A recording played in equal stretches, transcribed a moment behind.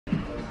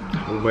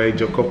Where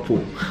your couple?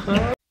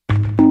 That's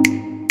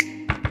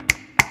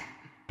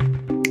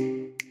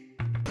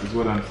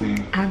what I'm saying.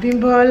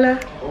 Abimbola,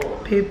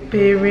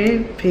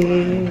 peperin pe,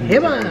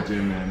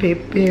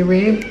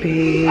 peperin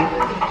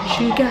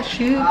sugar,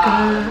 sugar.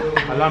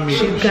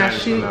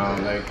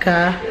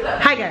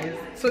 Hi guys,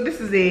 so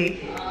this is a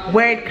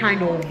weird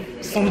kind of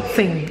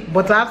something,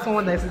 but I have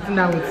someone that's sitting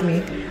down with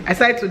me. I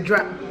decided to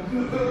drag,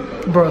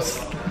 bros.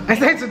 I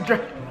decided to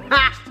drag.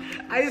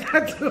 I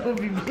decided to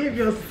behave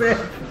yourself.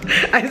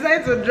 I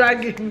decided to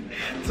drag him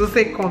to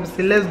say, come,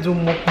 say, let's do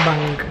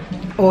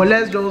mukbang. Or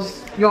let's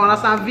just, you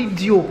understand,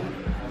 video.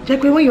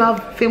 Like when you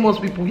have famous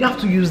people, you have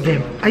to use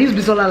them. I used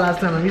Bisola last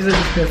time, I'm using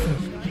this person.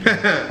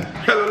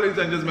 Hello ladies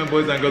and gentlemen,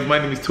 boys and girls, my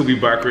name is Tobi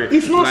Bakre.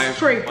 It's not live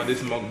straight. On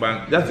this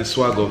mukbang. That's the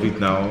swag of it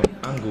now.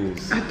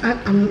 Angles.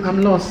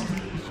 I'm lost.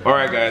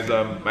 Alright guys,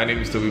 my name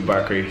is Tobi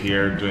Bakre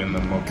here doing the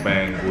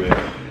mukbang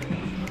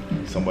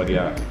with somebody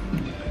else.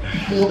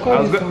 I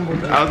was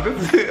going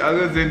to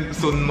say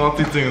some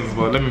naughty things,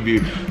 but let me be.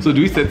 So do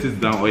we set this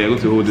down or you're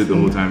going to hold it the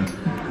whole time?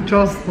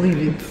 Just leave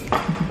it.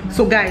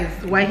 So guys,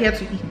 we're here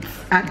to eat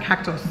at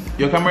Cactus.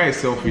 Your camera is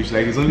selfish,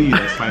 like it's only you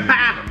that's finding the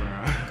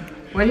camera.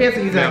 We're here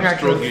to eat at Cactus.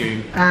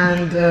 Struggling.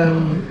 And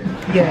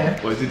yeah.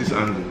 Or is it this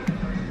angle?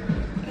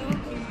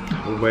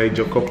 Where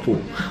your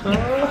couple?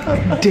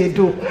 They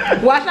do.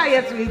 We're actually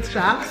here to eat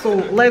shark, so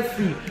let's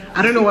see.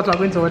 I don't know what we're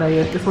going to order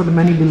yet. This is what the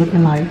menu be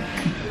looking like.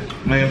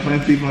 Man,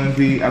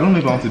 plenty. I don't know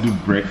if I want to do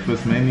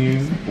breakfast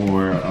menu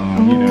or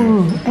you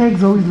know.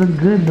 Eggs always look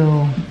good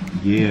though.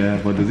 Yeah,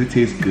 but does it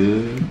taste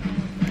good?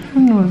 Who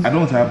knows? I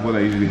don't have what I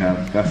usually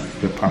have. That's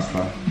the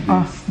pasta.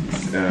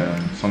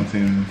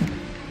 Something.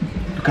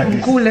 Look at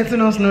this. Cool,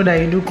 letting us know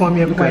that you do come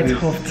here quite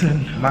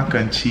often. Mac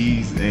and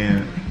cheese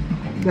and.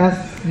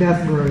 That's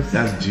gross.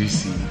 That's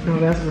juicy. No,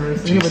 that's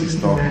gross. Juicy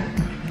stuff.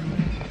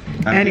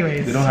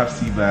 Anyways, they don't have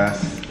sea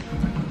bass.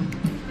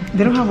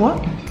 They don't have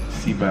what?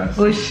 Sea bass.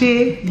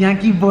 O'Shea,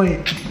 Yankee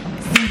boy.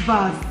 Sea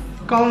bass.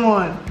 Come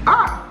on.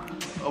 Ah!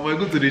 Oh, we're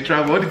going to the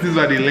travel. All the things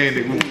where they land,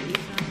 they go.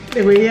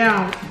 They were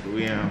yeah.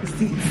 Yeah.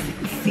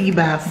 Sea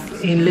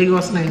bass in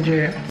Lagos,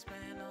 Nigeria.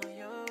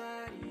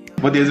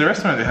 But there's a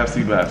restaurant that have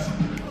sea bass.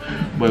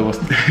 But it was.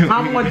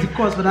 How much it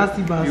cost for that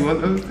sea bass? It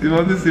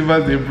wasn't sea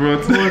bass they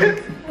brought.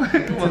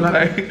 It was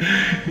like,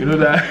 you know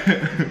that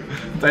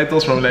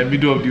titles from like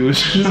middle of the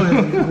ocean.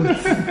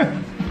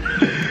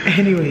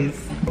 Anyways,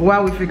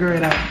 while we figure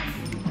it out,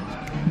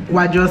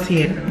 we're just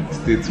here.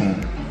 Stay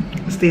tuned.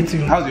 Stay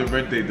tuned. How's your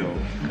birthday though?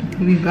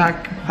 We'll be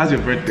back. How's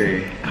your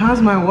birthday? How's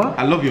my what?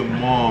 I love your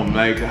mom.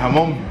 Like her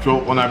mom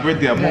dropped on her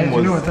birthday. Her mom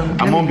was.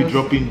 Her mom be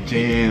dropping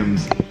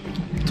gems.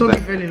 Tobi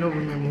fell in love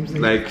with my mom.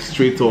 Like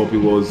straight up, it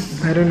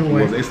was. I don't know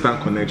why. It was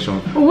instant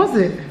connection. Oh, was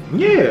it?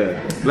 Yeah.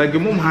 Like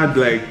your mom had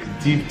like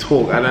deep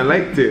talk, and I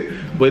liked it.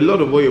 But a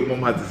lot of what your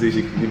mom had to say,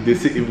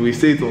 if we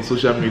say it on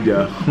social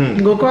media,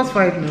 go cause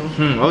fight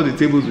now. All the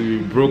tables will be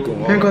broken.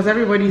 Because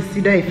everybody is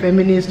either a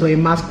feminist or a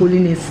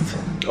masculinist.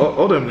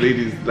 All them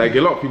ladies, like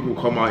a lot of people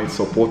come out in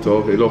support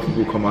of, a lot of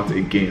people come out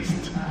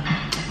against.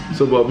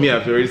 So, but me,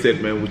 I've already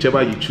said, man,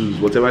 whichever you choose,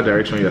 whatever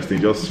direction you're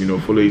staying, just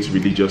follow it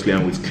religiously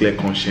and with clear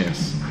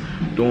conscience.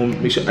 Don't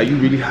make sure. Are you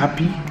really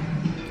happy?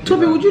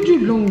 Tobi, would you do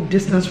long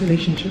distance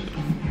relationship?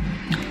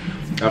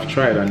 I've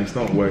tried and it's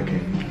not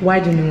working. Why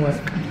didn't it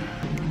work?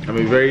 I'm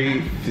a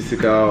very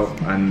physical,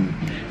 and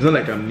it's not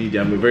like I'm needy.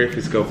 I'm a very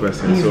physical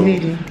person. He's so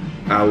needy.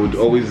 I would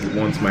always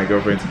want my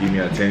girlfriend to give me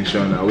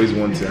attention. I always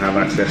want to have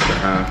access to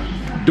her.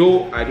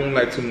 Though I don't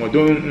like too much.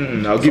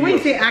 I'll give so when you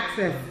say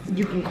access,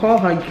 you can call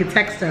her, you can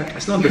text her.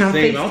 It's not the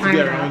same. I want to be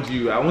around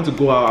you. I want to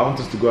go out. I want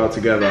us to go out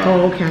together.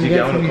 Oh, okay.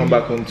 I want to come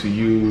back home to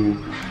you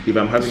if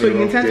I'm having a rough day. So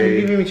you intend to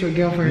be living with your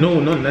girlfriend? No,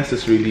 not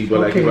necessarily.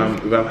 But okay.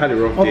 Like if I've had a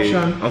rough day,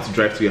 I want to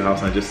drive to your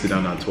house and just sit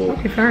down and talk.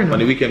 Okay, fair enough. On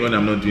the weekend when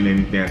I'm not doing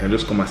anything, I can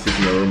just come and sit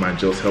in your room and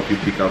just help you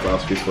pick out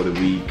outfits for the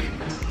week.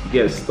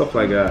 Yes, stuff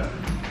like that.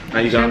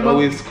 And you can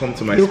always come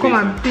to my space. You'll come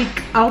and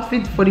pick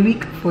outfit for the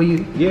week for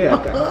you. Yeah,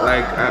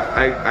 like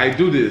I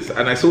do this,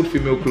 and I sold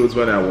female clothes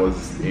when I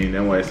was in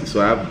NYC,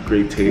 so I have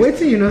great taste. Wait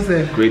till you know,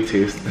 sir. Great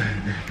taste.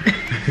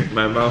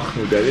 My mouth,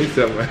 I didn't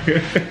tell my.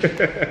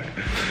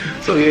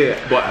 So yeah,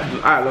 but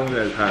I long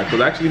as hard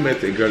because I actually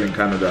met a girl in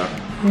Canada.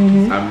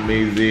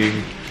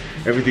 Amazing.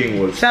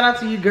 Everything was. Shout out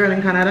to you, girl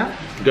in Canada.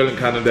 Girl in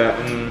Canada.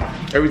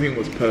 Everything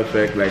was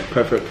perfect, like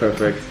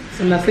perfect.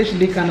 So now say she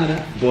did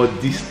Canada. But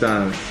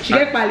distance. She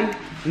get Pali.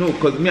 No,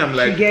 because me, I'm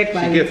like, she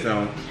gets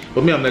down.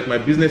 But me, I'm like, my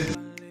business is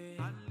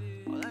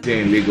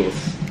here in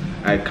Lagos.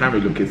 I can't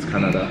relocate to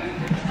Canada.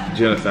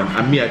 Do you understand?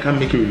 And me, I can't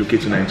make you relocate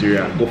to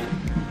Nigeria.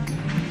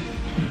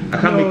 I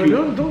can't make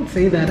you. Don't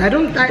say that. I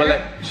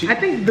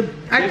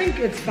think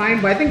it's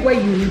fine, but I think where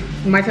you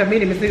might have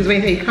made a mistake is when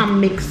you say you can't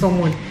make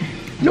someone.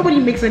 Nobody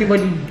makes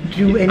anybody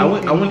do anything. I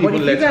won't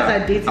even let her.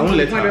 I won't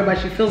let her. But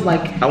she feels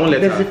like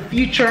there's a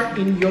future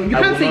in your. You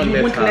can't say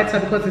you won't let her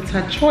because it's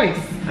her choice.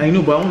 I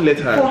know, but I won't let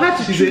her. For her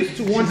to choose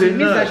to want it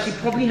means that she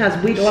probably has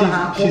weighed all her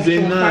options.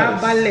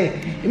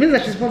 It means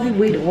that she's probably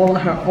weighed all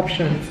her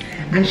options,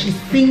 and she's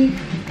seen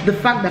the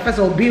fact that first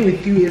of all being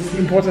with you is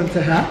important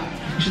to her.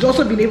 she's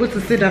also been able to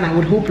say that, and I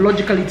would hope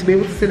logically to be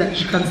able to say that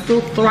she can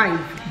still thrive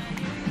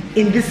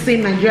in this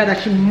same Nigeria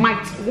that she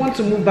might want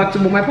to move back to.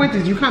 But my point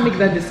is, you can't make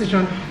that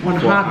decision on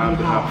her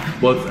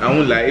behalf. But I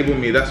won't lie, even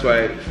me, that's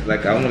why,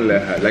 like, I won't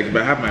let her. Like, if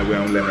I have my way, I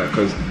won't let her.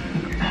 Because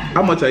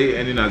how much are you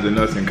earning as a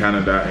nurse in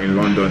Canada, in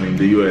London, in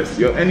the US?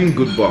 You're earning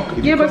good buck.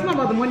 Yeah, but it's not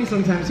about the money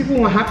sometimes. People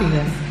want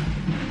happiness.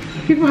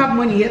 People have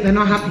money yet they're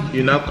not happy.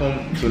 You now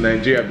come to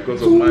Nigeria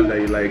because of man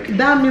that you like.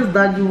 That means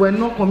that you were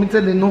not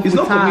committed enough. It's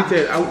not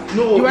committed.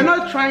 No, you were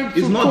not trying to.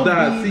 It's not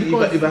that. See,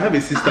 if I have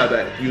a sister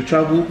that you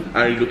travel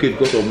and relocate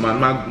because of man.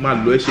 But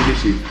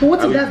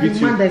what if that's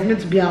the man that is meant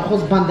to be her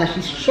husband that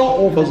she's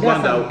sure of?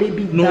 Husband that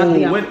baby.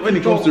 No, when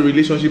it comes to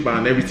relationship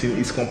and everything,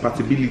 it's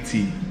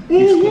compatibility.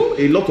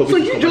 A lot of it. So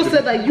you just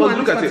said that you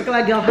and this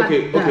particular girl had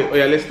okay. Oh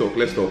yeah, let's talk.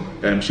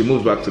 She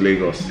moves back to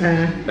Lagos.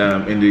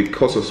 In the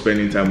course of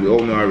spending time, we all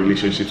know how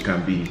relationships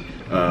can be,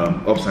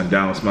 ups and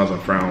downs, smiles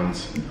and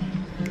frowns.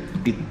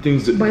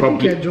 Things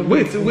probably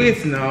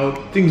wait now.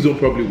 Things don't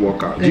probably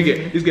work out. You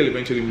get this girl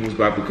eventually moves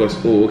back because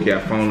I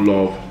found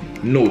love.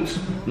 Note,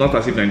 not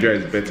as if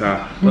Nigeria is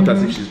better, not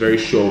as if she's very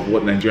sure of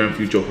what Nigerian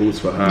future holds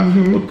for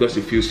her, but because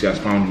she feels she has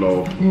found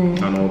love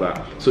and all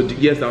that. So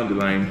years down the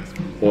line,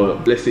 or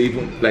let's say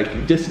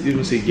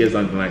even say years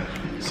down the line,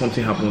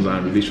 something happens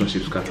and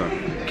relationships scatter.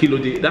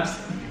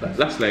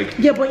 That's like,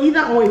 yeah, but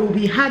either or, it will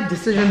be her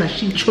decision that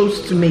she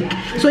chose to make.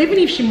 So even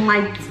if she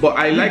might, but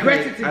I like her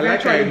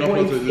enough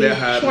not to let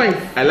her.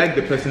 I like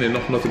the person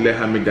enough not to let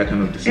her make that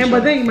kind of decision.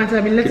 But then you might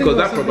have been letting go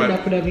of something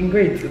that could have been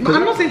great.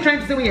 I'm not saying trying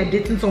to say when you're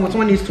dating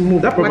someone needs to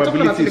move. That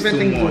probability is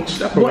too much.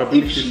 But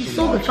if she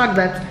saw the fact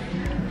that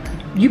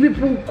you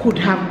people could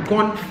have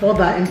gone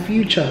further in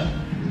future,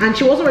 and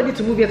she wasn't ready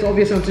to move yet,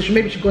 obviously, until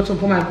maybe she got some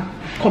form of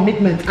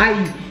commitment,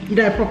 i.e.,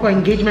 either a proper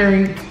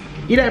engagement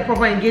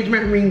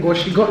ring, or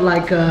she got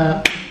like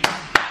a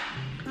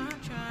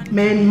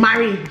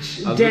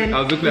marriage. I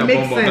was looking at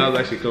Mom, that was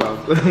actually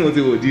clapped.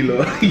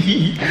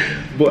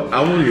 But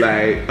I won't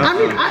lie.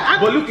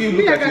 But look, you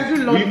look at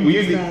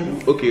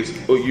it. Okay,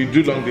 so you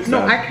do long distance.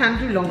 No, I can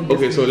do long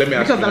distance. Okay, so let me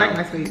ask you. Because I like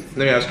my space.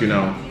 Let me ask you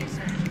now.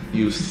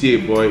 You see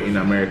a boy in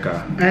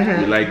America,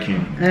 you like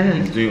him,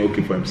 he's doing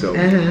okay for himself.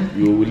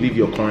 You will leave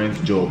your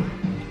current job.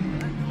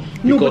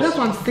 No, but that's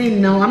what I'm saying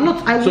now. I'm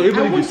not. So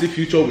even if you see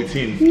future with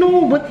him.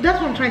 No, but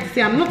that's what I'm trying to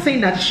say. I'm not saying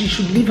that she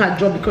should leave her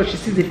job because she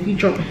sees a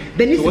future.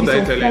 There needs to be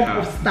some form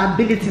of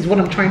stability. Is what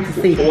I'm trying to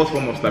say. For what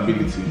form of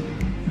stability?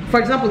 For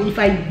example, if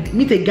I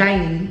meet a guy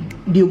in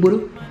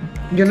Dioboro,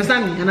 you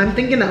understand me, and I'm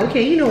thinking that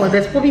okay, you know what,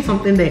 there's probably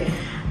something there.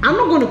 I'm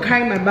not going to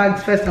carry my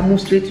bags first and move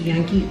straight to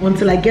Yankee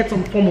until I get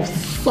some form of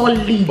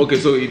solid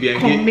so if you're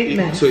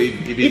commitment.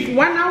 If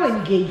we're now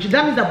engaged,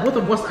 that means that both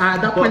of us are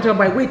at that point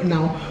whereby wait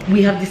now,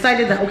 we have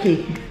decided that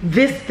okay,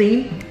 this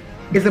thing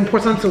is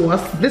important to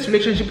us, this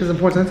relationship is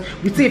important,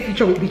 we see a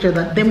future with each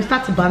other, then we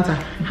start to banter.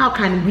 How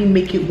can we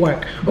make it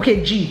work?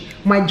 Okay,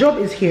 my job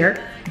is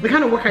here. The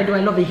kind of work I do, I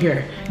love it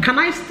here. Can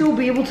I still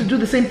be able to do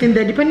the same thing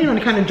there? Depending on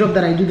the kind of job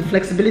that I do, the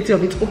flexibility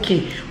of it,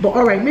 okay. But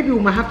all right, maybe we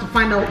might have to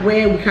find out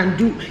where we can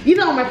do.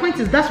 My point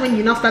is that's when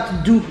you now start to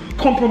do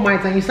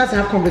compromise and you start to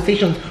have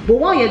conversations. But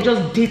while you're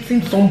just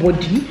dating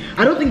somebody,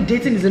 I don't think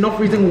dating is enough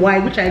reason why,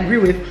 which I agree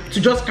with,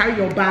 to just carry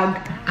your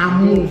bag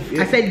and move.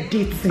 I said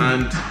dating.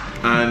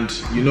 And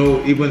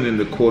even in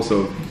the course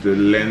of the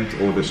length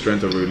or the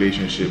strength of a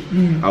relationship,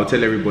 I'll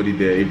tell everybody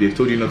there, if they've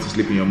told you not to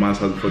sleep in your man's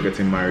house before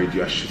getting married,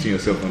 you are shooting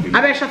yourself on the.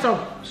 I better shut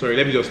up. Sorry,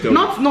 let me just tell you.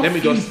 Let me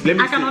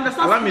I can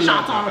understand. Allow me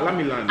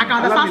land. I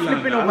can understand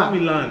sleeping over.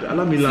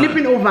 Allow me land.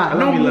 Sleeping over.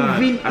 Not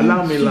moving.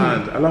 Allow me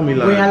land.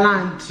 Where I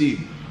land. See,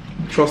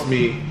 trust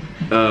me.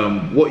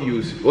 What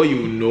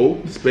you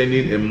know,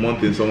 spending a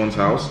month in someone's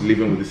house,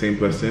 living with the same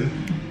person.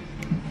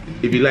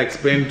 If you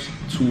spend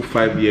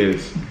 2-5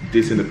 years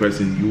dating the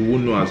person, you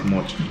won't know as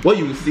much. What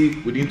you will see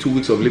within 2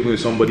 weeks of living with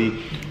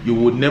somebody, you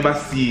would never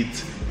see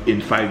it in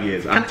 5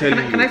 years. I'm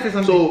telling you. Can I say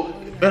something? So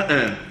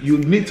you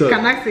need to.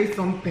 Can I say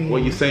something?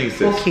 What you're saying,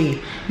 sis. Okay.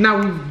 Now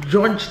we've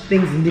judged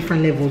things in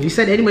different levels. You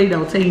said anybody that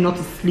will tell you not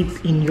to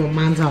sleep in your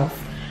man's house.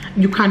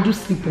 You can do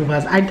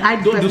sleepovers.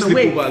 I don't do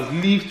sleepovers.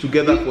 Live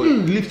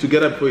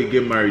together before you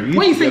get married.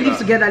 When you say live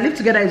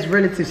together is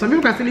relative. Some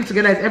people can say live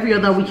together is every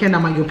other weekend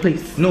I'm at your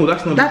place. No,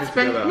 that's not.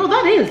 No,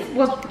 that is. It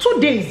was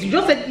 2 days. You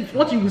just said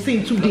what you will say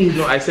in 2 days.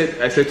 No, I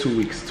said 2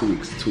 weeks. 2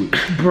 weeks.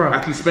 Bro.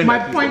 At least spend my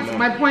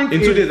point in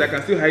 2 days I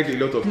can still hide a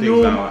lot of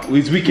things now.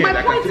 It's weekend.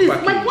 My point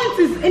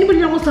is anybody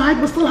that wants to hide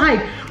will still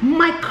hide.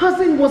 My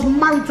cousin was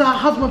married to her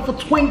husband for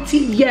 20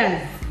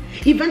 years.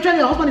 Eventually,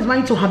 her husband is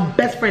married to her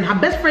best friend. Her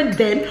best friend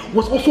then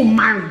was also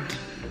married.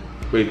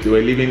 Wait, they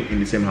were living in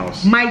the same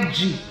house? My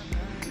G.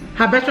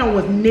 Her best friend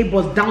was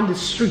neighbors down the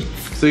street.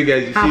 So you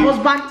guys, her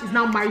husband is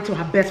now married to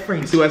her best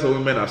friend. You see why some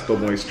women are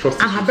stubborn? It's trust.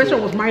 And her best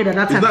friend was married at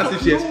that time. It's not as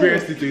if she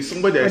experienced it. It's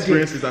somebody that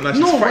experienced it and now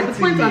she's fighting. No, but the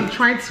point I'm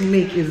trying to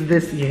make is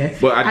this, yeah.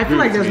 But I feel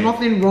like there's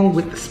nothing wrong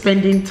with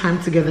spending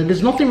time together.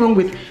 There's nothing wrong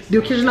with the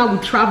occasional we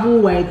travel,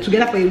 we're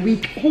together for a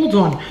week. Hold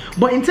on.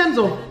 But in terms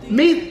of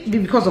maybe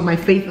because of my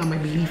faith and my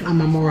belief and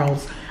my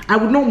morals, I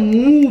would not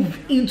move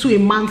into a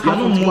man's house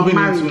until we're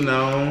married. Into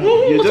now.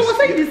 You're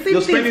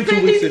spending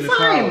 2 weeks in his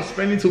house.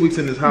 Spending 2 weeks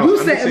in his house. You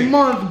said a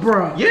month,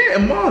 bro. Yeah, a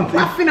month.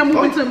 I think I'm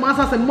moving to a man's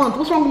house a month.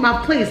 What's wrong with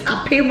my place?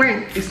 I pay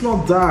rent. It's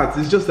not that.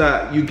 It's just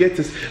that you get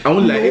to. I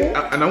won't like it,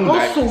 and I won't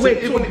like. Also,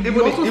 wait. Even if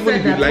you like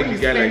the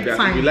guy like that,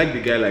 if you like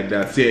the guy like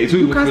that, yeah, it will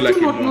you can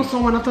still not know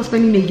someone after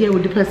spending a year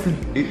with the person.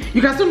 You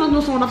can still not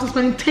know someone after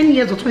spending 10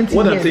 years or 20 years.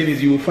 What I'm saying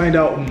is, you will find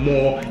out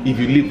more if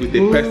you live with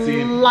the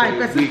person. Like,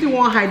 person still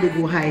won't hide, they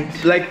go hide.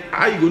 Like,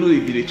 how you gonna know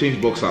if they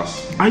change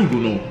boxers? How you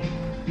gonna know?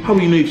 How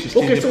will you know if she's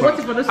changing? Okay, so what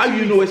if for those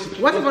 2 weeks?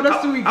 What if for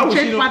those 2 weeks you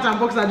change pants and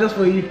boxers just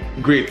for you?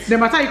 Great. Then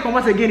by the time you come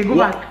out again, you go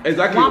back.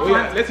 Exactly.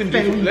 Let him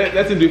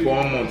do it for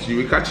 1 month. You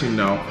will catch him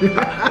now.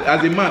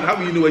 As a man, how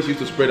will you know where she used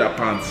to spread her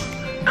pants?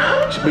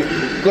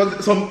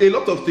 Because a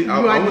lot of things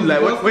I would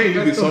like when you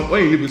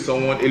live with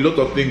someone, a lot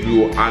of things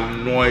will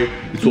annoy.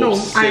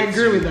 I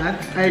agree with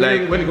that.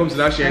 Like when it comes to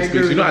that sharing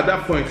space, you know, at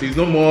that point it's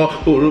no more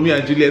Romeo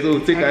and Juliet. Oh,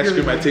 take ice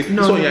cream, I take.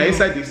 So you're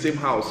inside the same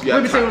house.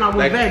 Maybe say when I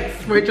was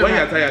vexed for each other. When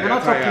you're tired,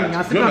 you're tired.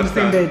 I sleep on the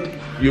same bed.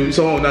 You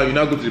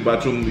now go to the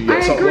bathroom. Your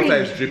water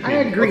is dripping. I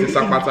agree.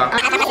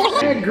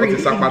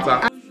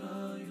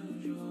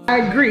 I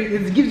agree.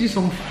 It gives you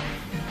some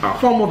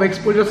form of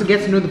exposure to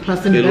get to know the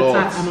person better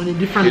and on a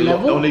different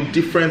level. On a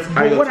different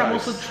higher But what I'm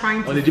also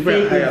trying to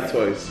say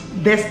choice.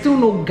 There's still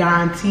no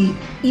guarantee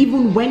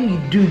even when you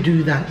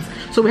do that.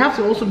 So we have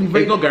to also be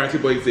very. It's not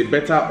guaranteed, but it's a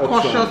better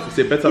option. Cautious. It's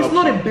a better option. It's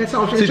not a better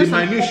option. See, it's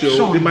just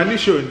the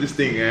minutiae in this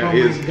thing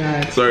is. My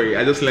God. Sorry,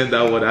 I just learned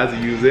that word. How to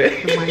use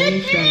it. The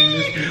minutiae in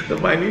this thing. The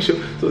minutiae.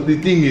 So the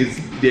thing is,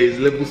 there is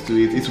levels to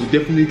it. It will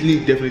definitely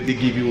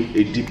give you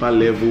a deeper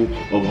level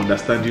of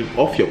understanding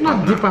of your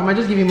partner. Not deeper. I might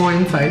just give you more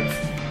insights.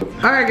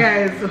 All right,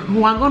 guys.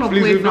 We're gonna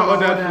play some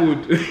other food.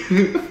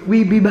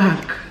 We'll be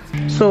back.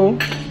 So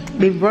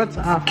they brought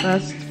our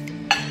first.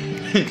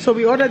 So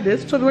we ordered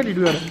this. So what did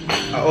we order?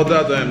 I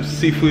ordered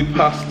seafood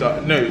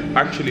pasta. No,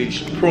 actually it's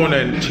prawn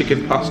and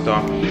chicken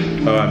pasta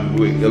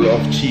with a lot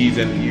of cheese,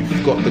 and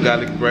you've got the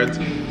garlic bread.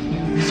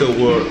 So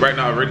we're right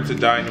now ready to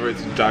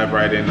dive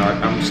right in.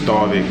 I'm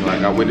starving.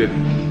 Like I waited,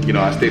 you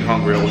know, I stayed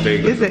hungry all day.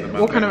 Is it?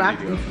 What kind of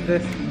accent is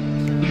this?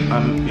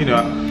 You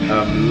know,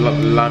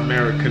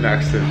 American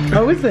accent.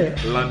 Oh, is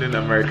it? London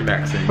American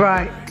accent.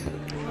 Right.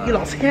 You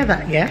lost hear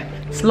that, yeah?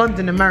 It's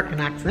London American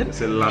accent.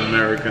 It's an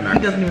American accent.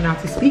 He doesn't even know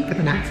how to speak with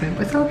an accent,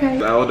 but it's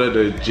okay. I ordered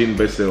a gin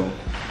basil.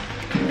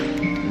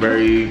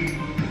 Very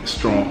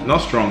strong.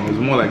 Not strong, it's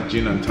more like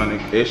gin and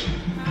tonic-ish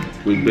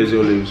with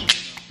basil leaves.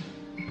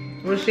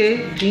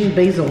 Rocher, gin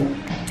basil.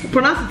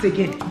 Pronounce it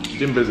again.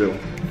 Gin basil.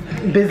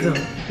 Basil.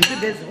 Is it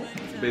basil?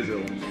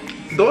 Basil.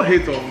 Don't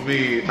hate on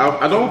me.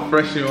 I don't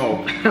freshen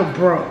up.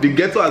 Bro. The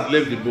ghetto has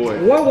left the boy.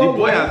 The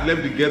boy has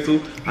left the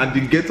ghetto, and the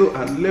ghetto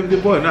has left the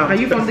boy. Now, are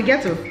you from the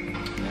ghetto?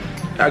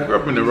 I grew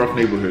up in a rough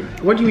neighborhood.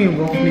 What do you mean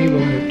rough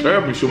neighborhood? I grew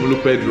up in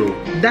Shomolu Pedro.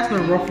 That's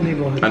not a rough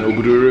neighborhood. And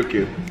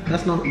Ogudoroke.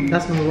 That's not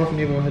a rough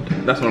neighborhood.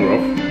 That's not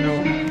rough?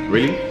 No.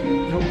 Really?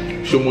 No.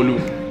 Shomolu.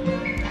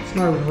 It's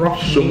not a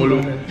rough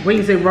neighborhood. When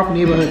you say rough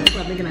neighborhood,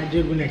 I'm thinking I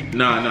Jigune.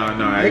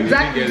 No.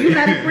 Exactly. You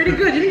got it pretty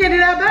good. You didn't get it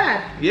that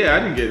bad. Yeah, I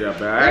didn't get it that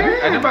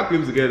bad. I never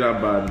claimed to get it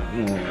that bad.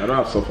 No, I don't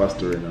have so fast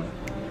story now.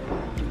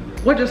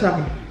 What just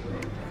happened?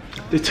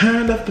 They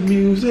turned off the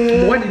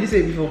music. What did you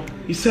say before?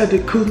 He said they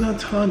could not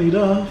turn it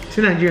off. It's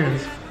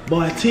Nigerians.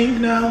 But I think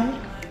now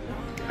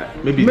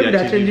maybe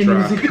they're changing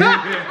music.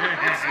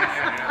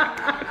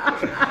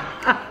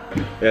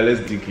 Yeah,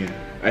 let's dig in.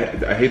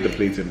 I hate the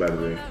plating, by the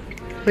way.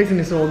 Plating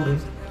is all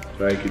good.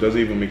 Like, it doesn't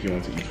even make you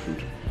want to eat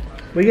food.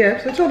 But yeah,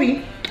 so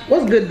Tobi,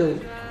 what's good though?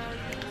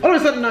 All of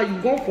a sudden now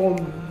you've gone from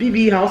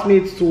BB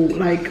housemates to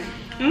like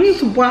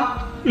super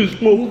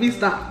movie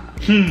star.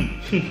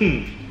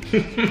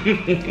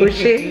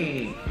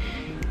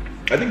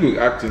 I think with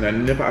acting, I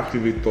never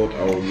actively thought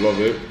I would love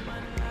it.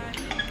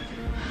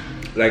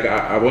 Like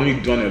I've only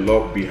done a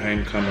lot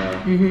behind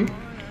camera.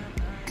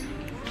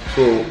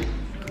 So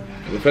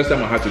the first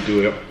time I had to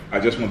do it, I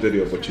just wanted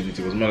the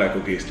opportunity. It was more like,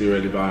 okay, stay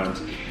relevant.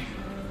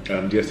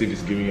 DSTV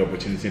is giving you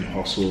opportunity in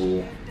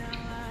hustle.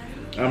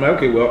 I'm like,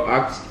 okay, well,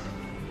 act.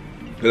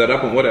 Because at that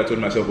point, what I told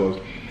myself was,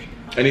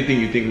 anything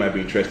you think might be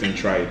interesting,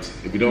 try it.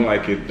 If you don't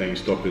like it, then you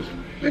stop it.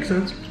 Makes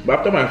sense. But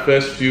after my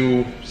first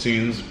few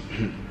scenes,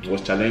 it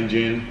was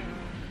challenging.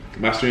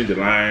 Mastering the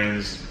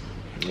lines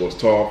was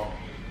tough.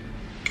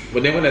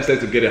 But then when I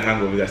started to get a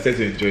hang of it, I started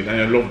to enjoy it,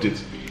 and I loved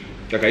it.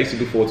 Like I used to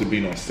look forward to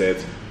being on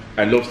set.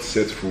 I loved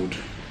set food.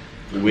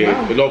 Where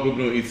a lot of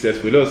people don't eat set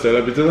food. A lot of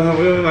celebrities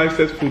don't like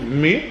set food.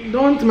 Me?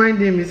 Don't mind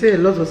them. You say a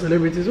lot of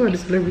celebrities. Who are the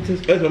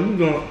celebrities? Yes,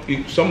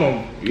 some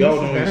of y'all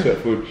don't eat set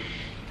food.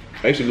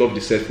 I used to love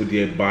the set food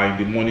there. By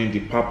in the morning,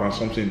 the pap and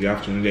something in the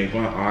afternoon. Then you go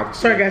and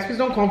ask. Sorry guys, please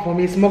don't come for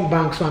me. It's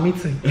Mukbang, so I'm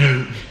eating.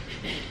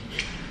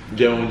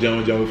 Jam,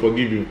 we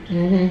forgive you.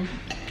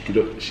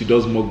 She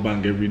does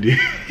mukbang every day.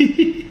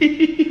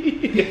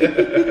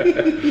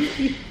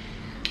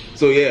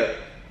 So yeah,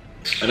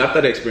 and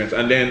after the experience,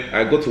 and then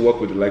I got to work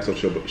with the likes of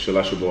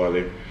Shola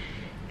Shobowale,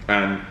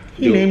 and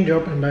he name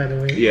dropping, by the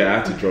way. Yeah, I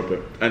had to drop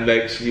it, and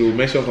like she would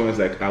mention comments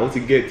like, "I want to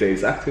get there.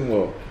 He's acting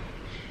well."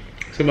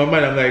 So in my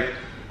mind, I'm like,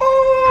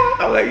 oh,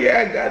 I'm like, yeah,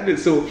 I got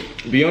this. So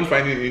beyond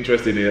finding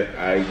interest in it,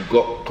 I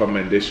got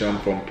commendation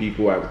from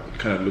people I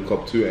kind of look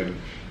up to, and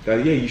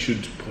that yeah, you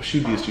should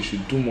pursue this, you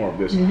should do more of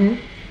this. And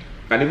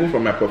even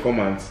from my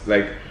performance,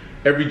 like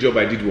every job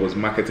I did was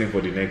marketing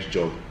for the next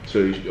job. So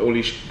you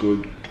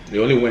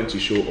only went to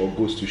show or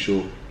goes to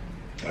show,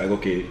 like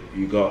okay,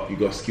 you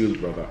got skills,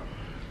 brother.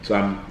 So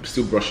I'm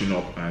still brushing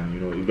up,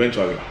 and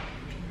eventually.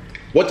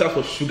 Watch out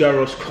for Sugar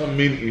Rush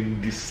coming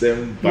in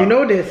December. You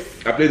know this.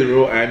 I play the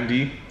role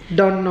Andy.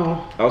 Don't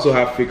know. I also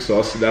have Fix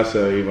Us. That's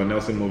a Evan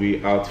Nelson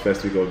movie out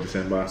first week of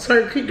December.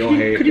 Sorry, could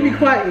you be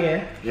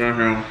quiet,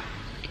 yeah?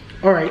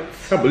 Alright.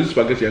 But this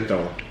spaghetti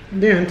enter.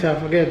 They enter,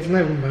 forget. It's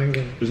not even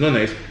banging. It's not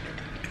nice.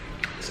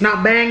 It's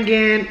not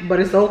banging, but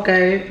it's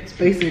okay. It's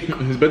basic.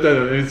 It's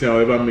better than anything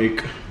I'll ever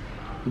make.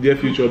 Dear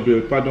future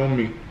Bill, pardon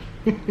me.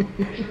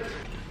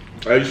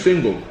 Are you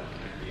single?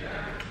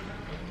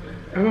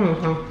 I don't know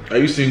how. Are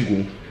you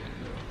single?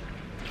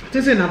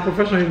 This is not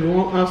professional. You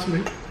won't ask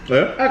me.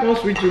 Yeah? I can't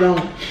switch it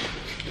around.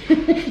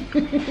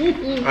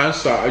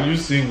 Answer. Are you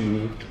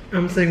single?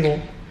 I'm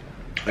single.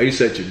 Are you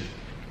searching?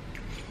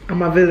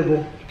 I'm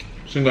available.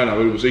 Single and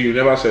available. So you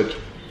never search?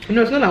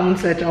 No, it's not that I won't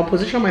search. I'll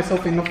position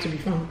myself enough to be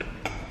found.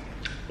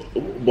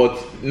 But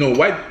no.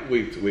 Why?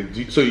 Wait.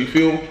 So you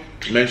feel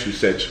men should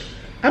search?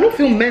 I don't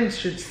feel men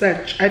should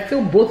search. I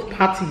feel both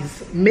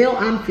parties, male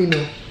and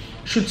female,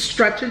 should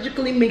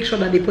strategically make sure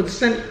that they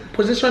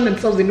position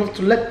themselves enough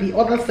to let the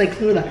other sex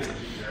know that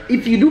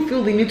if you do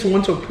feel the need to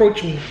want to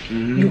approach me,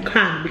 you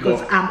can,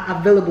 because I'm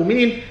available,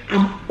 meaning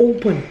I'm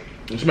open.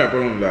 What's my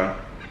problem with that?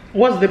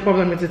 What's the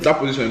problem with it? That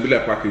position will be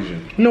like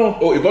packaging. No.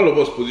 Oh, if all of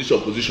us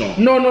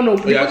position. No.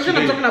 The yeah, position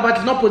I'm talking about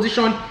is not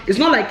position. It's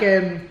not like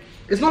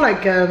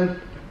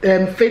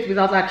faith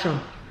without action.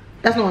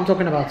 That's not what I'm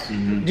talking about. Do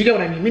you get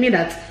what I mean? Meaning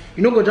that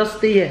you go just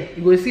stay here.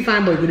 You go see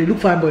fine boy. You go look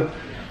fine boy.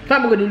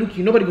 Fine boy go look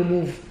you. Nobody go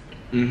move.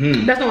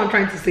 That's not what I'm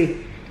trying to say.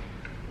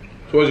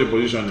 So what's your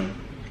positioning?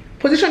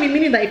 Positioning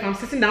meaning that if I'm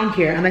sitting down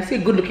here and I see a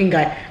good looking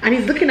guy and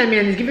he's looking at me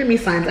and he's giving me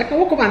signs, I can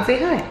walk up and say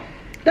hi.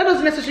 That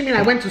doesn't necessarily mean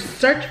I went to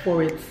search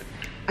for it.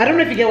 I don't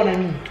know if you get what I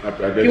mean.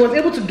 He was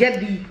able to get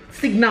the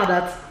signal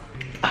that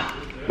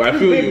but I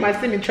feel you might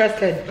seem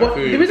interested. But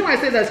the reason why I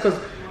say that is because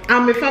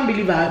I'm a firm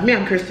believer, me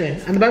I'm Christian,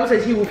 and the Bible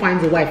says he who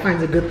finds a wife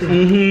finds a good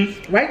thing.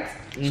 Right?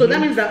 So that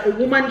means that a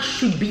woman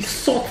should be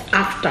sought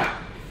after.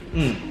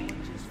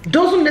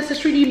 Doesn't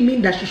necessarily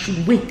mean that she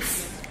should wait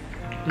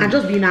and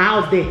just be in her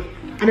house there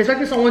and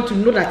expecting someone to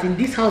know that in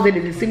this house there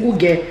is a single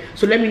girl,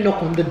 so let me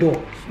knock on the door.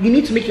 You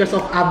need to make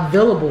yourself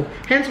available.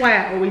 Hence why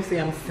I always say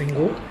I'm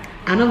single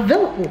and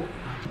available.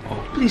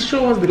 Please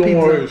show us the pizza.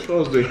 Don't worry,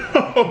 show us the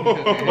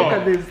Look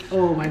at this.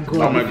 Oh my god.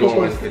 Oh my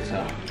god.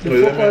 The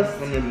focus.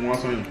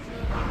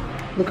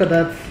 Look at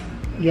that.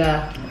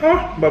 Yeah.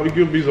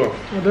 Barbecue pizza.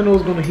 I don't know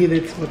who's gonna hit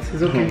it, but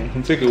it's okay.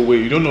 Take it away.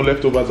 You don't know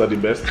leftovers are the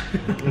best.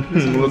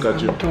 Look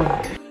at you.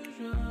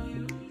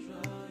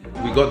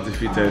 We got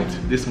defeated.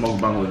 This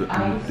mukbang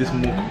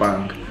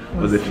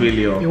was a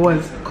failure. It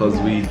was. Because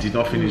we did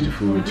not finish the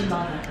food.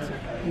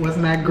 It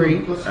wasn't that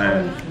great.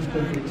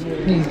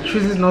 He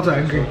chooses not to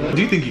agree.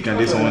 Do you think you can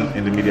date someone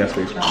in the media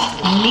space?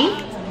 Me?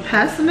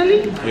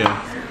 Personally? Yeah.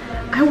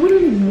 I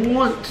wouldn't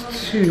want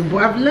to,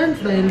 but I've learned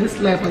that in this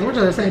life, as much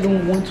as I say I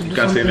don't want to do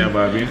Can't something, say never,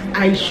 Abby.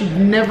 I should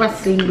never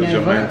say never.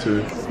 Your mind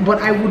too.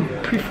 But I would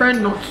prefer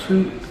not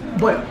to.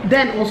 But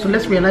then also,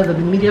 let's realize that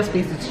the media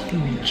space is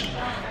huge.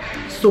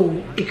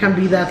 So it can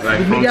be that like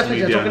the media space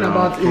you're talking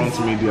about is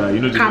media. You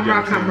know, the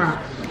camera.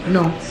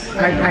 No,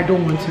 I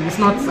don't want to. It's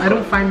not. I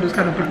don't find those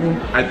kind of people.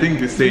 I think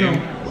the same.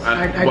 No.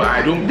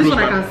 I don't. This one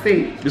I can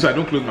say. This one I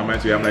don't close my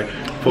mind to. I'm like,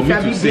 for if me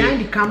I to be say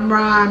behind the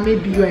camera,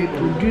 maybe you're a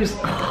producer.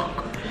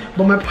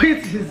 But my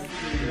point is,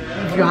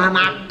 if you're an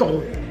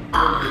actor,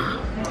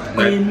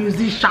 or a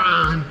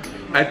musician.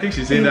 I think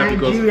she's saying that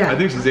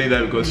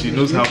because she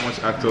knows how much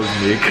actors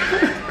make.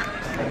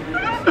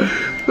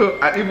 So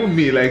even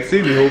me, like,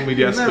 say the whole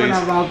media space.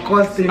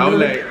 I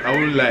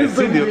would like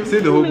say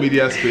the whole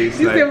media space.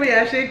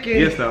 Like,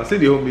 yes, now say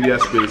the whole media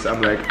space.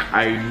 I'm like,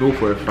 I know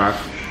for a fact,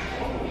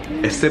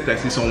 except I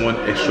see someone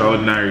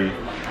extraordinary,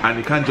 and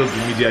it can't just be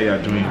media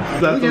you're doing.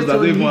 That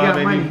don't even have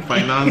any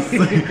finance.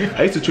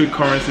 I used to trade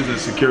currencies and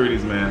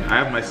securities, man. I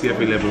have my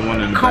CFA level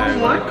 1 and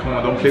come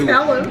on, don't play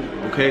with me.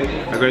 Okay,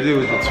 I graduated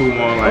with the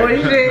 2-1.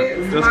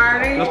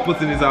 Like, just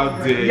putting this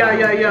out there.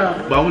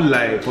 Yeah. But I won't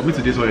lie, for me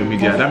to date someone in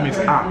media, that means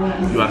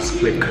you are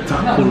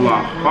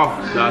spectacular.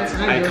 That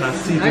I can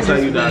see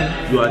inside you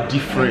that you are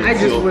different. I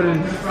just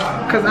wouldn't,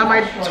 because I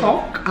might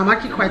talk. I'm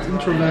actually quite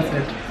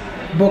introverted,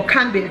 but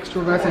can be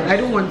extroverted. I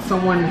don't want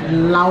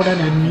someone louder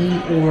than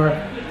me or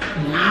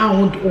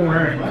loud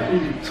or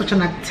such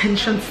an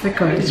attention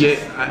seeker. I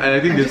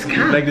think there's a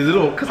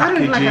lot of I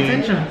don't like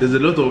attention. There's a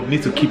lot of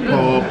need to keep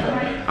up.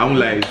 I'm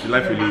like,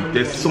 life really,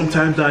 there's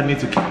sometimes that I need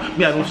to keep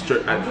me. I don't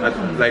stress. I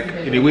like,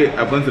 in a way,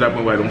 I've gone to that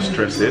point where I don't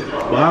stress it.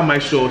 But how am I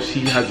sure she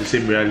has the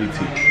same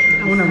reality?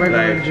 I want a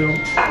regular job.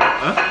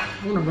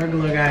 I want a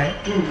regular guy.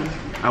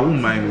 I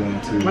wouldn't mind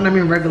one too. When I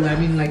mean regular, I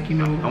mean like, you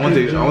know. I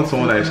want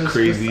someone that is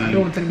crazy, I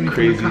don't want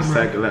crazy,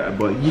 like,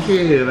 but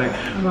yeah,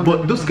 like,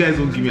 but those guys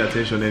don't give me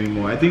attention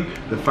anymore. I think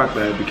the fact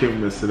that I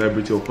became a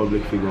celebrity or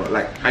public figure,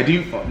 like, I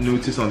didn't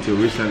notice until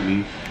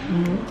recently,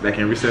 like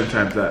in recent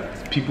times,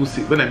 that people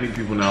see, when I meet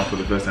people now for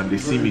the first time, they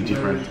see me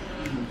different.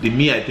 The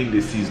me I think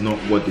they see is not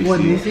what they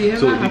see.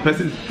 So the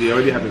person, they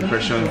already have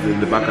impressions in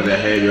the back of their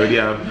head. They already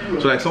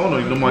have. So like someone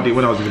on a normal day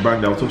when I was in the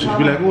bank, that was talking, to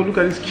be like, oh, look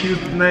at this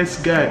cute,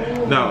 nice guy.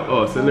 Now,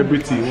 oh,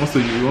 celebrity, he wants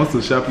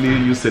to sharply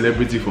use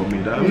celebrity for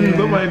me. That,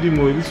 don't mind him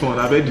more. This one,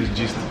 I've heard this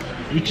gist.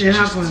 It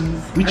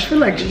happens. I feel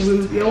like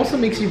it also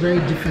makes you very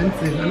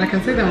defensive, and I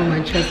can say that on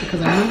my chest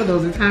because I remember there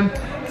was a time,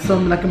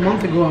 like a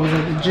month ago, I was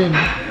at the gym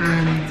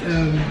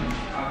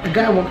and a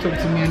guy walked up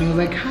to me and he was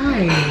like,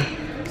 "Hi,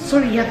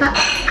 sorry, you're that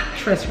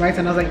actress, right?"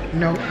 And I was like,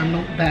 "No, I'm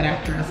not that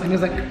actress." And he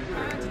was like,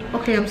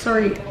 "Okay, I'm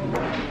sorry.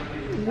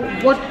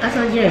 What?" I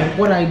said, "Yeah,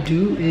 what I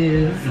do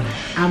is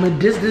I'm a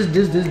this.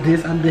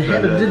 I'm the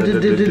head of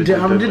this.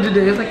 I'm this.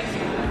 It's like,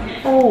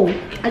 oh,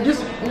 I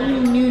just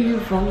only knew you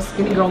from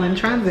Skinny Girl in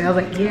Transit." I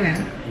was like,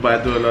 "Yeah,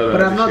 but I do a lot of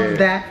but I'm not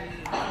that."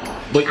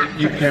 But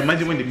you can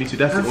imagine when they meet you,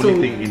 that's the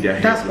only thing in their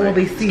head. That's all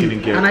they see.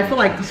 And I feel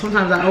like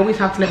sometimes I always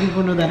have to let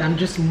people know that I'm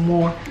just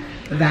more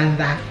than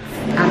that.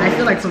 And I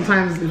feel like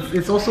sometimes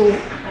it's also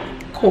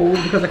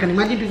cold because I can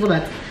imagine people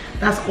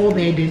that's all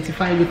they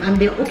identify with and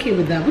they're okay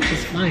with that, which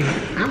is fine.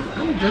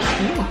 I'm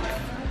just not.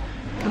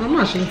 And I'm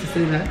not ashamed to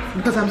say that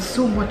because I'm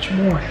so much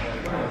more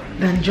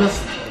than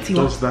just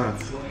Tiwa. Just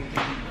that.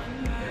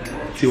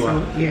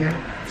 Tiwa. So, yeah.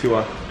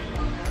 Tiwa.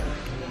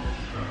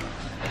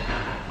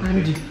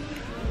 Andy.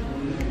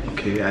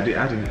 Okay, I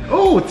didn't.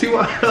 Oh,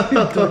 Tiwa.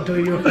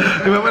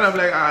 Remember, I'm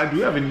like, do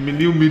we have a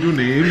new middle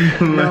name?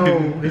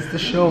 No, it's the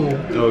show.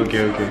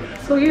 Okay.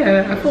 So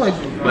yeah, I feel like.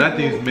 But that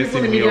thing is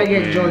messing me up,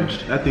 man.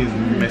 Judged that thing is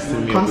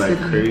messing me up like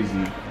crazy.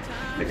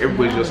 Like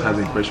everybody just has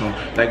impression.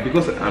 Like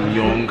because I'm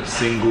young,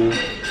 single,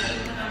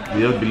 they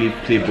just believe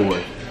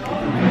playboy.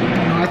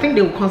 No, I think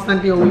they will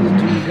constantly always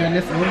do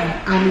regardless of,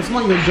 and it's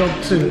not your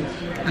job too.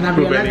 And I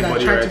realized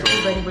that try to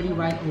prove anybody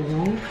right or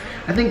wrong.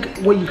 I think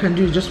what you can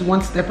do is just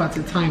one step at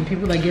a time.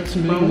 People that get to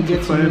know you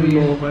get to know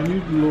you. Love. I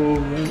need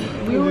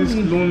love. We all these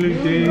lonely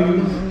days.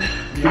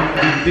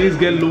 The days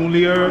get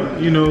lonelier,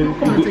 you know.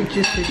 Come and take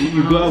cheesecake.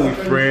 You go out with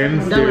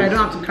friends. That way I don't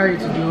have to carry it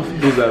to the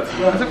office. Who's that?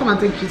 I said come and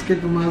take cheesecake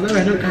from us. That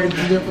way I don't carry it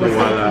to the office.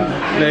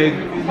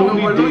 Like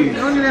lonely days.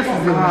 Loneliness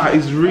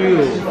is it's real.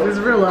 It's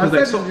real.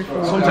 Like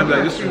sometimes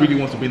I just really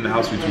want to be in the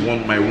house with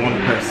my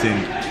one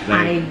person. Like,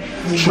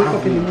 I wake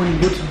up in the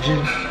morning, go to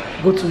gym,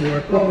 go to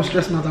work, work with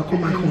stress out, I'll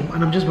come back home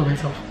and I'm just by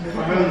myself.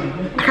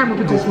 I can't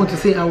remember just want to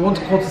say I want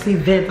to call to say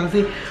that and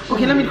say,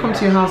 okay, let me come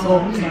to your house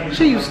or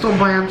sure you stop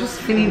by, I'm just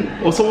feeling.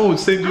 Or someone would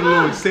send you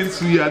love, send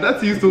suya.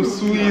 That is so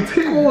sweet.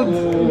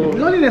 Cold.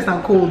 Loneliness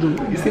and cold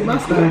though. You say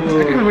bastard.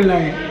 I can't really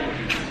lie.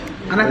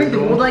 And I think the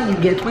older you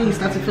get, when you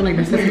start to feel like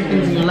there's certain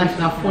things in your life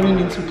that are falling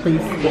into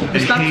place, you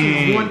start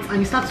to want and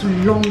you start to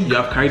long. You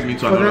have carried me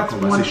to another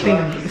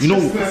conversation. You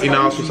know, in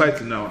our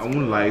society now, I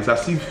won't lie, it's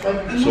as if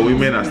some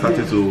women are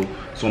starting to,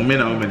 some men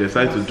and women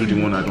decide to do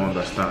the one I don't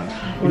understand.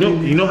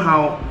 You know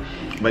how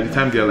by the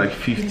time they're like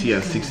 50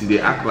 and 60, they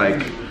act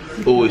like,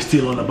 oh, it's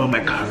still all about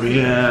my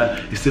career,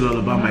 it's still all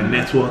about my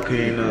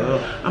networking.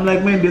 I'm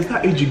like, man, there's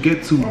that age you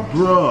get to,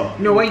 bro.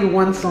 You know, when you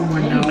want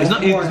someone now. It's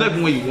not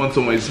even when you want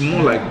someone, it's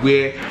more like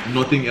where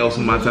nothing else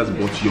matters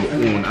but your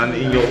own. And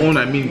in your own,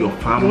 I mean your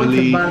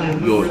family,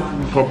 your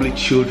probably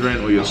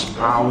children or your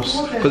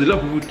spouse. Because a lot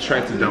of people try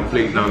to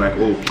downplay it now, like,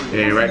 oh,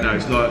 right now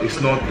it's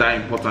not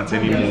that important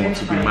anymore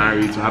to be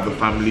married, to have a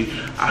family.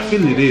 I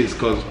feel it is,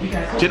 because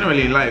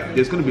generally in life,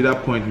 there's going to be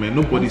that point, man,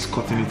 nobody's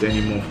cutting it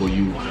anymore for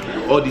you.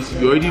 All this,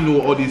 you already know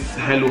all this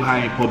hello hi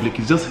in public.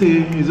 It's just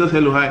hey, it's just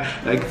hello hi,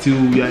 like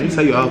till you're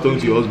inside your house talking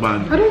to your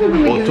husband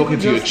or talking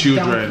to your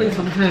children.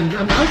 Sometimes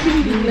I'm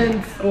actually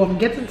learned, or I'm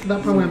getting to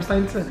that point where I'm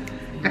starting to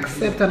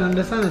accept and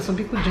understand that some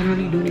people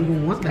generally don't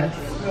even want that.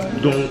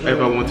 Don't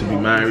ever want to be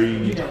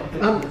married,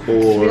 or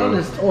to be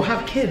honest, or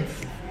have kids.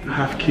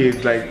 Have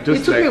kids, like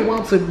just it took me a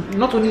while to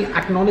not only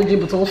acknowledge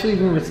it but also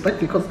even respect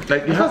it, because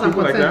like you have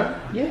people like that.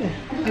 Yeah,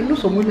 I know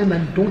some women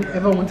that don't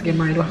ever want to get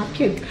married or have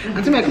kids,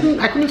 and to me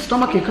I couldn't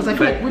stomach it because I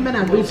feel like women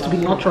are raised to be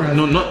nurturers.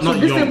 No, not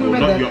young,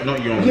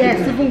 not young.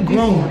 Yes, even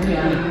grown.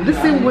 The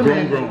same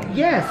women. Grown.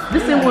 Yes, the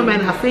same women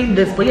are saying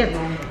this, but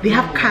yet they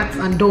have cats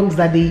and dogs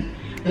that they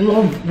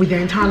love with their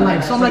entire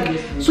life. So I'm like,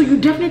 so you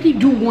definitely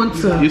do want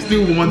to. You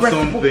still want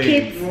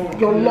reciprocate something.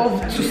 Your love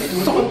to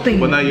something.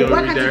 But now you're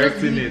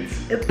redirecting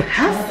it. A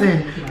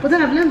person. But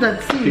then I've learned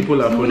that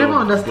people are you will never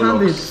understand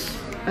bullocks. it.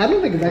 I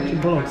don't think it's actually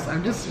bullocks.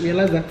 I've just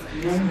realized that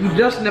you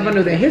just never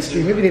know their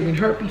history. Maybe they've been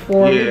hurt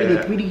before. Yeah. Maybe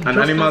they really and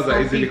animals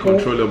are easily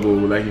controllable.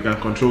 Like you can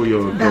control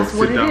your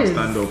sit down,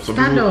 stand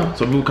up.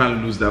 Some people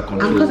can't lose that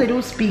control. And because they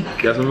don't speak,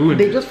 some people,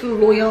 they just feel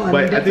loyal. And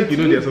but I think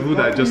there are some people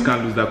that just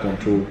can't lose that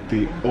control.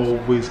 They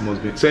always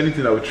must be. So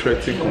anything that would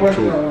threaten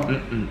control.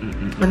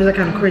 And they're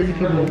kind of crazy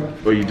people.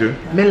 Oh, you do?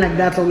 Men like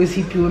that always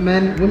hit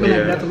women. Women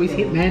like that always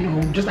hit men,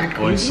 or just like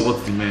or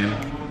insult the men.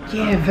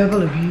 Yeah,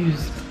 verbal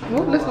abuse.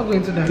 Well, let's not go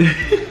into that.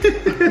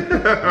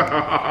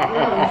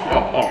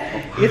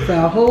 It's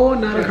a whole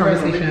nother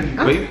conversation.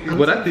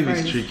 But that thing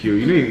is tricky.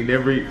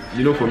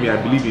 For me,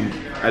 I believe in.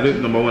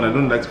 Number one, I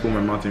don't like to put my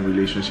mouth in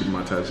relationship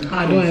matters.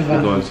 I don't ever.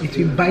 Because it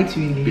will bite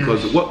you in the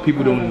Because ass. what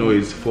people don't know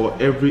is for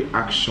every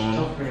action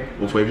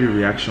or for every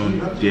reaction,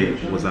 there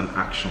was an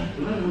action.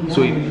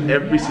 So in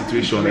every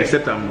situation,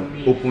 except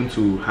I'm open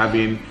to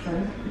having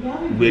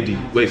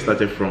where it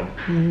started from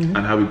and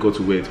how it got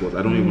to where it was,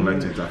 I don't even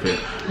like to interfere.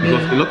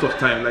 Because a lot of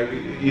time, like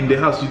in the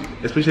house,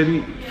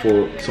 especially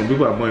for some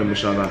people are more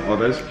emotional than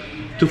others.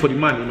 So for the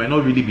man, he might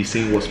not really be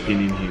saying what's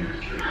paining him.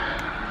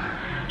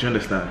 Do you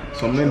understand?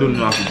 Some men don't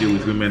know how to deal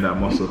with women that are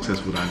more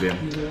successful than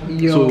them.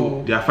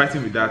 So they are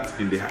fighting with that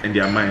in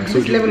their mind.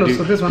 This So level of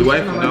success the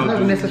wife is now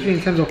not necessarily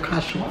in terms of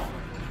cash.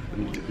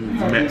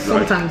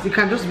 Sometimes it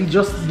can just be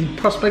just the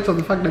prospect of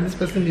the fact that this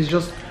person is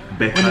just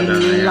better on a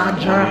than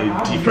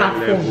larger platform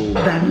level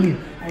than you.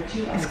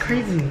 It's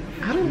crazy.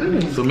 I don't know.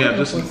 So me,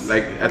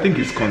 I think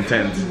it's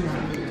content.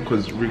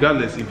 Because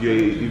regardless, if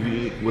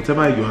you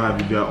whatever you have,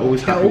 if you are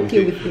always happy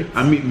with it.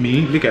 I mean,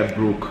 me, look at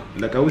broke.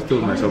 Like I always tell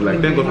myself, like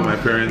thank God for my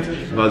parents.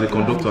 If I was a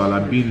conductor, I'll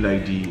have been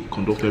like the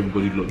conductor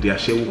everybody loved, the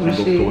Ashewo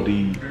conductor,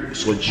 the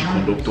Soji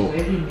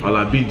conductor. I'll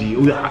have been the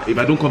if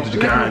I don't come to the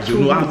garage, you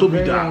know, I'll be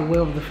very that.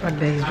 aware of the fact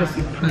that it's just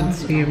a plant,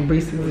 so he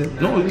embraces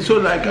it. No, so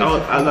like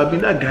I'll have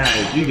been that guy.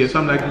 You get so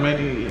I'm like, man,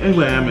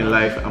 anywhere I am in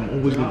life, I'm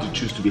always going to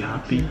choose to be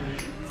happy.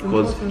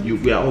 Because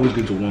we are always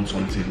going to want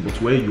something, but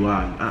where you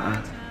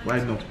are, why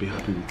not be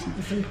happy with it?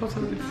 It's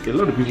important. A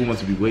lot of people want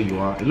to be where you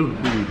are. A lot of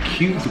people will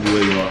kill to be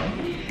where you are,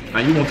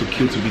 and you want to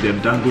kill to be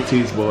them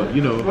Dangotes. But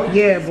you know,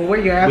 yeah, but where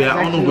you're at, we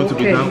are all not going to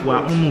be. We are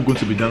all not going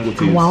to be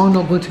Dangotes. We are all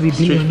not going to be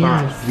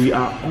billionaires. We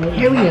are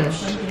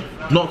all.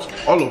 Not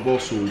all of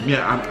us, so me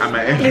and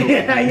my enemy.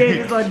 Yeah,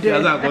 it's not there.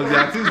 Because there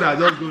are things that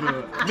are just gonna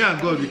me and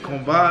God we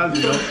converse,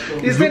 you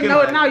know. You said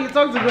no, now you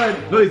talk to God.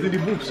 No, it's in the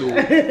book, so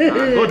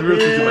God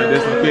wrote it in my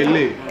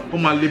destiny. Oh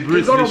my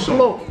liberate nation.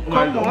 Oh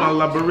my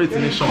liberate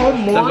nation.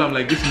 That's why I'm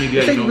like this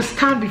media. You will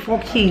stand before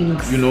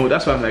kings. You know,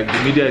 that's why I'm like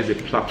the media is a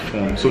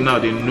platform. So now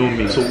they know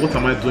me. So what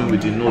am I doing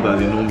with the know that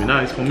they know me? Now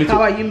it's for me to.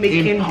 How are you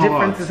making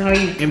differences? How are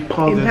you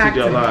empower them to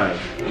their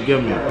life? You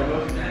get me?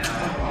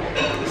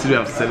 See,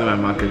 I'm selling my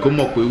market. Come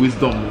up with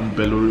wisdom,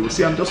 Bellori.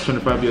 See, I'm just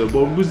 25 years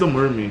old, but wisdom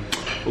hurt me.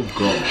 Oh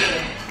God.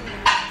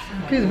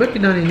 Please break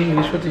it down in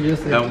English. What you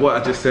just said. And what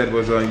I just said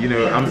was, you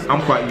know,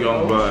 I'm quite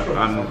young, but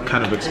I'm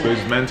kind of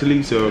exposed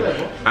mentally. So,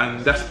 and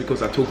that's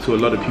because I talk to a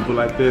lot of people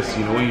like this.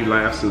 You know, when you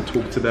like have to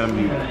talk to them,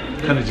 you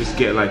kind of just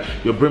get like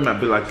your brain might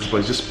be like this, but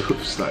it just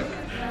poofs like.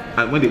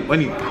 And when it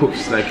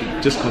poofs, like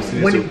it just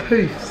continues. When it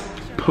poofs.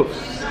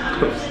 Poofs.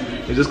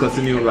 It just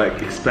continue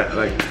like expect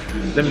like.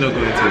 Let me not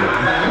go into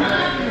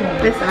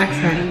it. This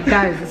accent,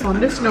 guys. It's on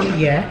this note.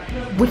 Yeah,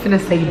 we're finna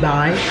say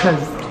bye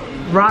because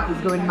Ra is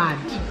going mad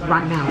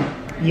right now.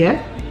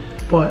 Yeah,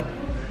 but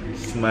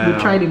Smile. we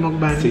tried the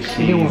mukbang.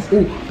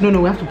 Oh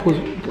no, we have to pause.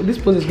 This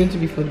pause is going to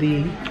be for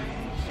the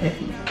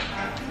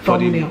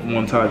thumbnail. For the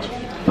montage.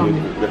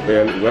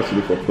 We have to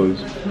look for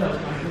pose.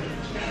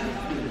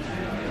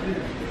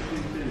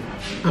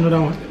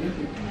 Another one.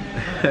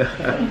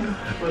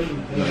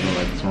 No, not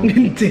like this one.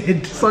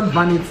 Dead. Such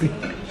vanity.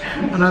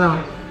 Another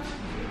one.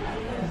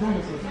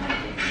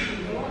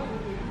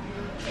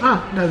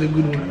 Ah, that's a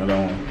good one. Another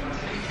one.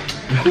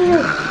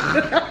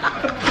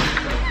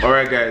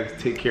 Alright guys,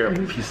 take care.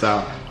 Peace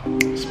out.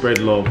 Spread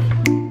love.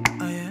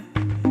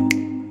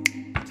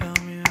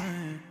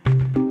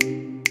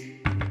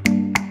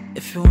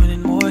 If you're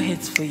winning more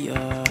hits for you,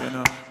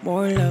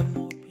 more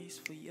love.